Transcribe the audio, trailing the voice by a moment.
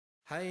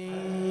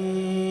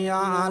حي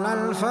على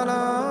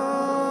الفلاح.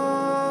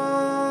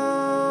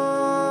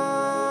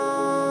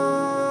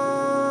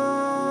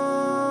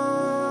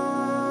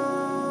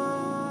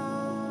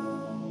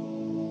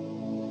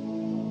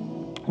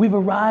 We've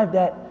arrived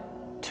at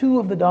two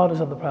of the daughters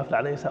of the Prophet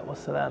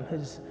ﷺ,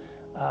 his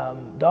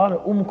daughter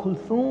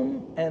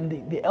Kulthum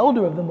and the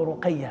elder of them,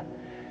 Ruqayyah.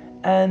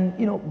 And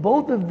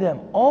both of them,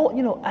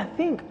 I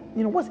think,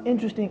 what's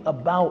interesting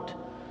about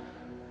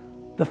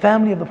the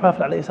family of the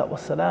Prophet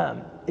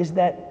ﷺ is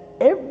that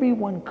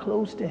everyone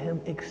close to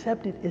him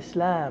accepted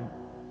Islam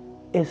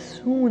as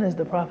soon as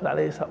the Prophet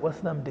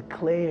ﷺ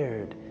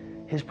declared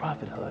his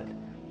prophethood,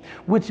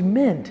 which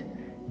meant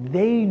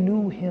they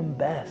knew him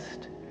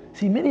best.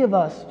 See, many of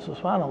us,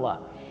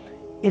 subhanAllah,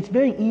 it's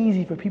very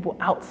easy for people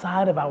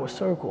outside of our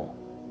circle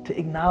to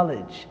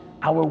acknowledge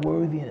our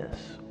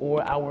worthiness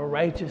or our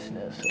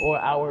righteousness or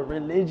our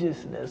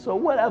religiousness or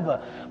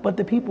whatever. But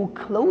the people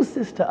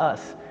closest to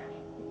us,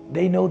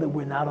 they know that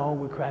we're not all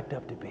we're cracked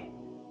up to be.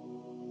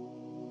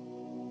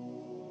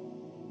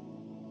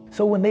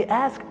 So when they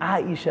ask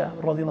Aisha,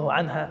 radiallahu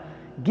anha,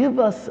 give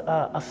us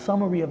a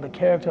summary of the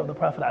character of the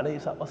Prophet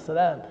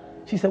ﷺ,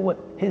 she said, what?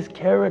 His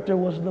character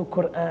was the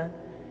Quran.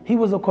 He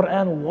was the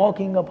Quran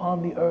walking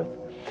upon the earth.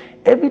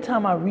 Every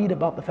time I read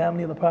about the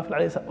family of the Prophet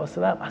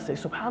ﷺ, I say,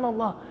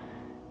 subhanAllah,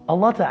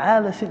 Allah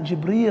Ta'ala sent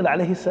Jibreel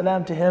alayhi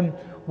salam to him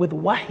with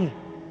wahi,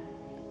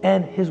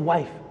 and his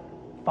wife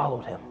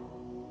followed him.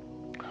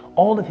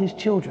 All of his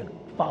children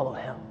followed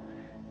him.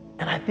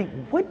 And I think,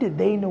 what did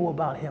they know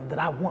about him that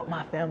I want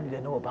my family to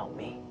know about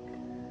me?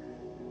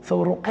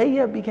 So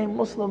Ruqayyah became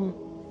Muslim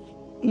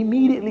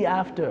immediately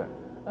after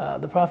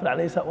the Prophet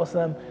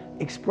ﷺ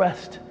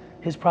expressed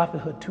his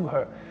prophethood to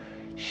her.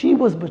 She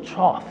was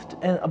betrothed,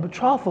 and a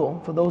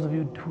betrothal, for those of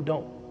you who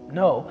don't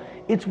know,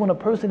 it's when a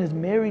person is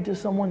married to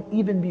someone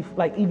even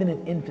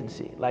in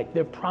infancy, like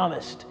they're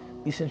promised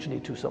essentially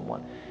to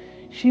someone.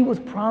 She was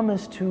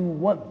promised to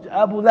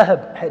Abu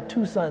Lahab had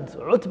two sons,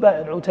 Utbah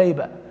and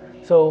Utaybah.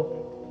 So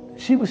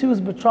she was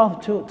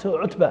betrothed to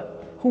Utbah,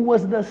 who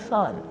was the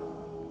son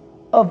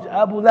of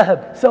Abu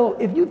Lahab. So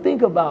if you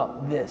think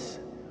about this,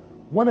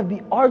 one of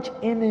the arch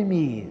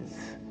enemies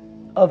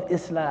of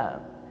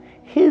Islam,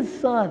 his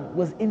son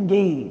was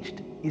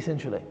engaged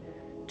essentially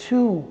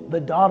to the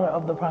daughter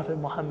of the Prophet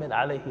Muhammad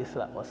alayhi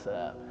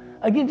salatu.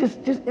 Again,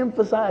 just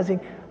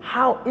emphasizing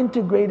how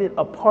integrated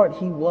a part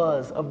he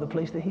was of the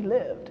place that he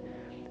lived.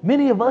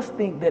 Many of us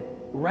think that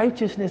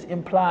righteousness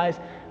implies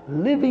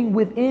living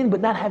within but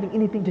not having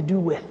anything to do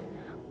with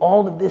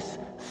all of this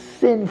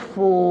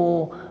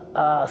sinful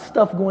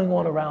stuff going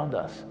on around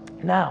us.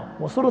 Now,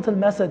 when Surah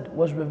Al-Masad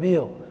was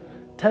revealed,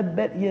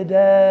 تَبَّتْ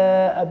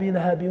يَدَا أَبِي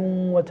لَهَبٍ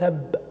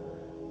وَتَبَّ.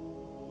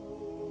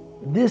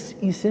 This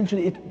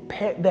essentially,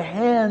 the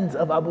hands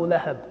of Abu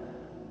Lahab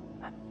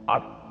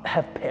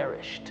have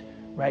perished,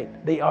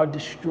 right? They are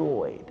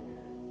destroyed,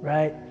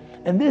 right?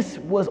 And this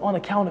was on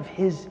account of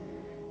his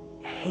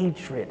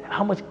hatred,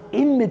 how much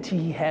enmity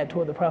he had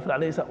toward the Prophet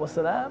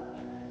ﷺ.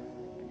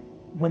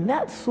 When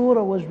that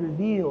surah was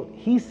revealed,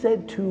 he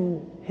said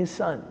to his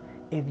son,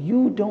 if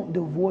you don't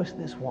divorce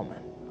this woman,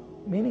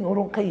 meaning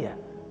Ruqayyah,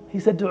 he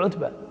said to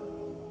Utbah,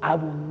 I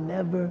will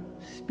never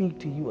speak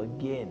to you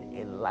again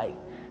in life.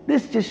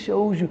 This just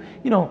shows you,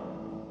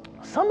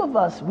 some of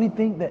us, we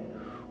think that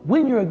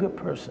when you're a good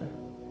person,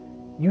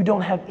 you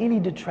don't have any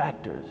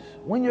detractors.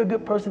 When you're a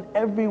good person,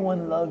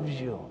 everyone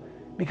loves you,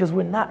 because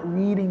we're not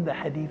reading the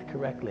hadith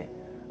correctly.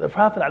 The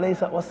Prophet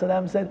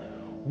ﷺ said,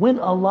 when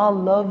Allah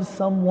loves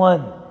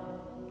someone,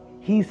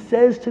 He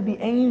says to the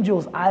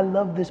angels, I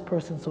love this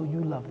person, so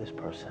you love this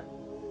person.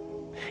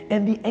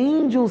 And the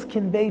angels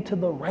convey to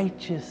the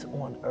righteous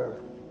on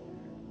earth,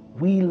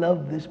 we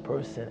love this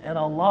person, and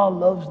Allah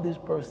loves this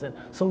person,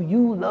 so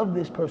you love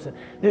this person.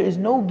 There is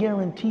no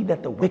guarantee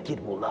that the wicked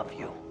will love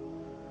you.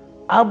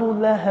 Abu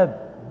Lahab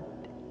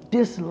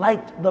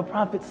disliked the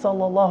Prophet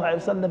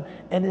ﷺ,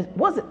 and it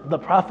wasn't the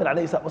Prophet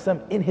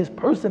ﷺ in his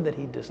person that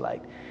he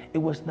disliked. It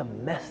was the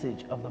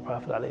message of the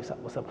Prophet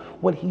ﷺ,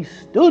 what he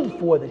stood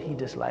for that he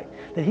disliked.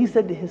 That he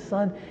said to his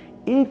son,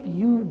 if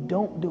you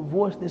don't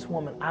divorce this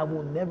woman, I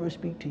will never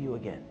speak to you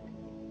again.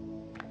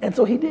 And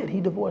so he did, he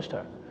divorced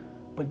her.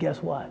 But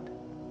guess what?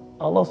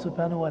 Allah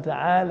subhanahu wa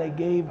ta'ala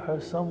gave her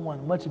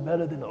someone much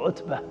better than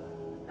Utbah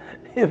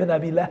ibn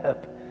Abi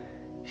Lahab.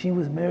 She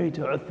was married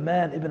to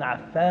Uthman ibn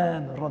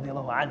Affan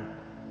radiallahu anhu.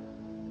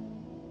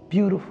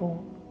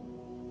 Beautiful,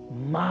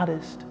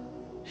 modest,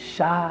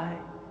 shy,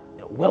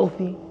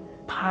 wealthy,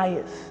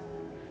 pious.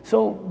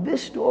 So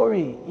this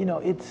story,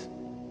 it's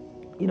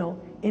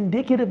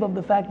indicative of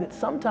the fact that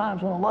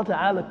sometimes when Allah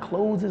Ta'ala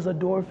closes a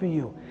door for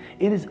you,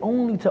 it is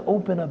only to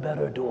open a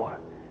better door.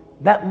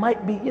 That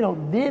might be,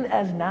 then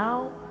as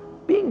now,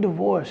 being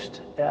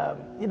divorced,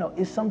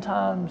 is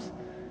sometimes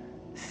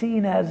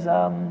seen as,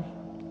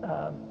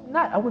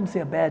 I wouldn't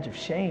say a badge of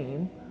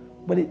shame,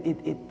 but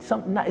it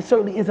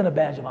certainly isn't a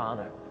badge of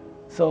honor.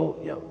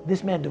 So,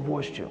 this man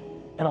divorced you,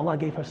 and Allah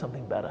gave her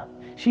something better.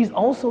 She's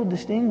also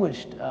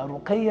distinguished,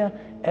 Ruqayyah,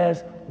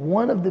 as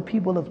one of the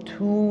people of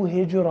two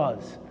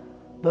hijras.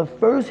 The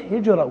first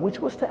hijrah, which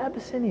was to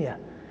Abyssinia.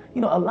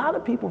 You know, a lot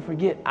of people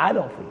forget, I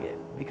don't forget,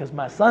 because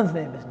my son's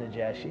name is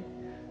Najashi,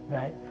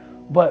 right?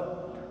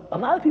 But a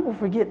lot of people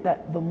forget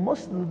that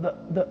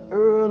the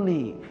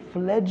early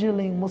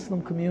fledgling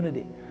Muslim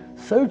community,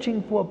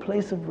 searching for a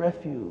place of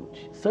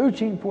refuge,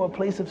 searching for a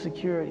place of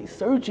security,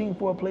 searching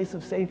for a place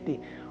of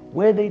safety,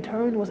 where they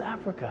turned was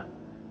Africa,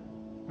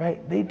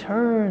 right? They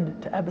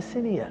turned to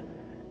Abyssinia,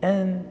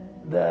 and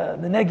the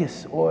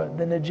Negus, or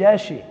the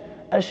Najashi,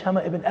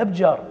 Ashama ibn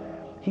Abjar,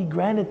 he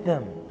granted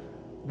them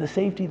the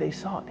safety they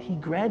sought. He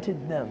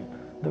granted them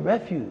the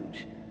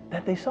refuge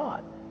that they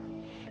sought.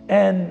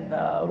 And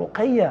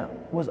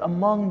Ruqayyah was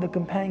among the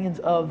companions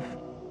of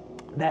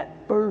that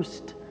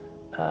first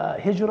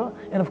hijrah,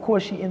 and of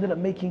course she ended up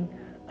making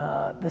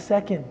the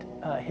second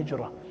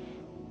hijrah.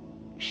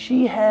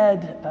 She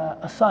had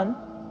a son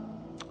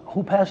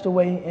who passed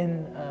away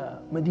in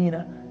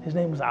Medina. His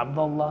name was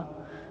Abdullah.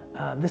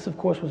 This of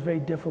course was very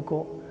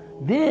difficult.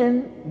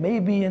 Then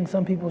maybe, and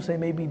some people say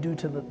maybe due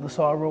to the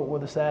sorrow or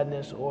the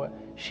sadness, or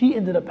she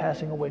ended up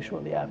passing away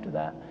shortly after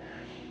that.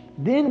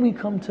 Then we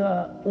come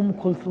to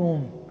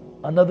Kulthum,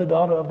 another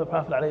daughter of the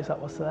Prophet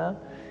ﷺ,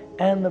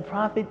 and the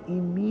Prophet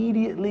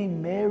immediately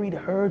married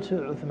her to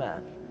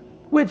Uthman,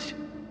 which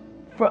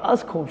for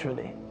us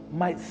culturally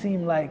might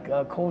seem like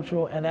a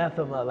cultural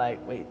anathema,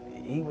 like, wait,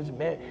 he was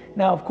married.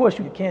 Now, of course,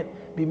 you can't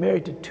be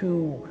married to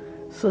two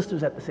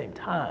sisters at the same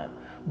time,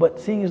 but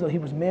seeing as though he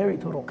was married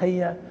to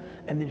Ruqayyah,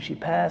 and then she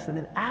passed, and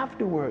then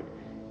afterward,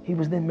 he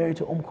was then married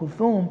to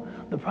Kulthum.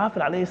 The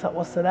Prophet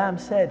ﷺ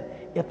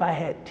said, if I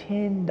had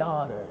 10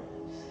 daughters,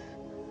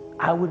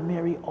 I would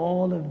marry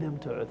all of them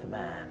to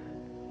Uthman,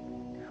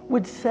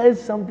 which says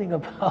something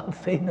about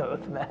Sayyidina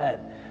Uthman,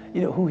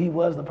 you know, who he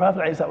was. The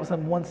Prophet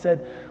ﷺ once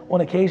said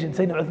on occasion,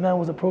 Sayyidina Uthman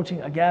was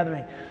approaching a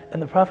gathering,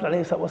 and the Prophet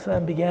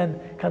ﷺ began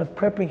kind of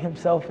prepping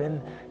himself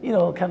and, you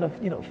know, kind of,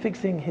 you know,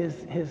 fixing his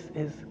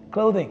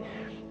clothing.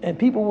 And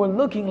people were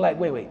looking like,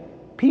 wait,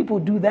 people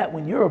do that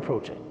when you're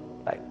approaching.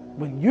 Like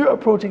when you're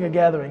approaching a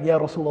gathering, Ya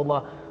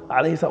Rasulullah,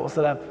 alayhi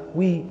wasallam,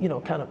 we, you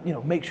know, kind of, you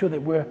know, make sure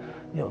that we're,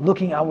 you know,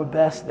 looking our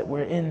best, that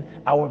we're in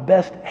our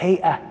best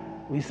hay'ah,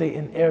 we say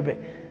in Arabic.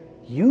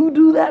 You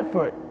do that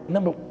for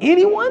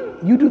anyone?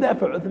 You do that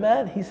for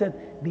Uthman? He said,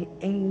 the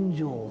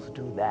angels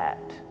do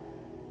that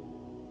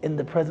in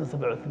the presence of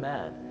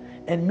Uthman.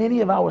 And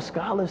many of our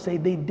scholars say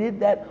they did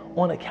that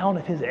on account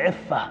of his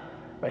iffah.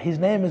 Right? His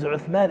name is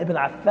Uthman ibn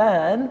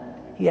Affan.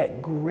 He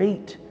had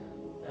great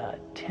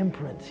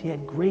temperance. He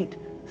had great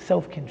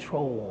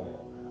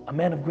self-control, a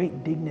man of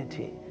great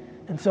dignity.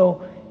 And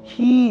so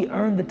he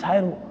earned the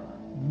title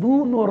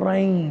Dhu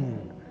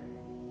Nurayn,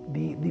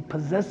 the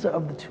possessor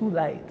of the two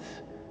lights,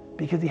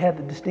 because he had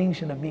the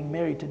distinction of being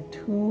married to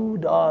two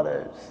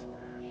daughters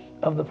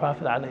of the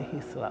Prophet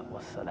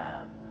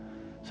ﷺ.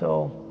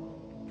 So,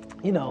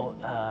 you know,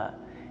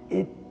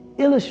 it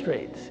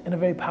illustrates in a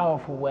very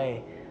powerful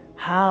way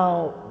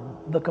how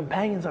the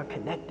companions are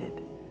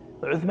connected.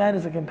 Uthman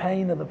is a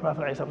companion of the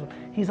Prophet ﷺ.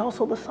 He's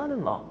also the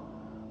son-in-law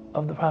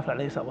of the Prophet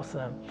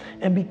ﷺ.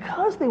 And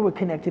because they were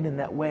connected in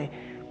that way,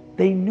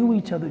 they knew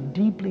each other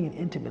deeply and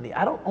intimately.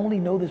 I don't only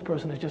know this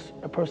person as just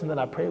a person that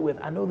I pray with,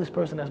 I know this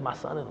person as my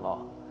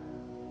son-in-law.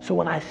 So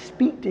when I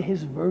speak to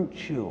his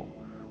virtue,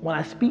 when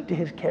I speak to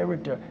his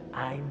character,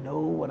 I know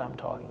what I'm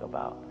talking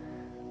about.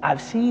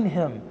 I've seen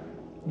him,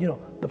 you know,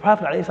 the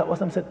Prophet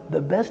ﷺ said, the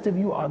best of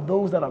you are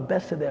those that are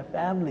best to their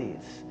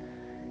families.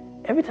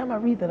 Every time I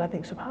read that, I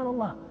think,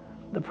 subhanAllah,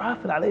 the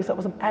Prophet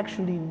ﷺ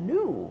actually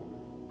knew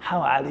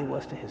how Ali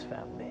was to his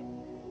family,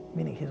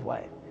 meaning his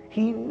wife.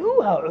 He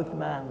knew how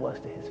Uthman was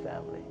to his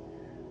family,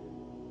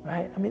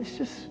 right? I mean, it's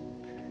just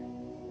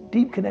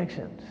deep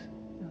connections,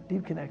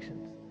 deep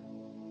connections.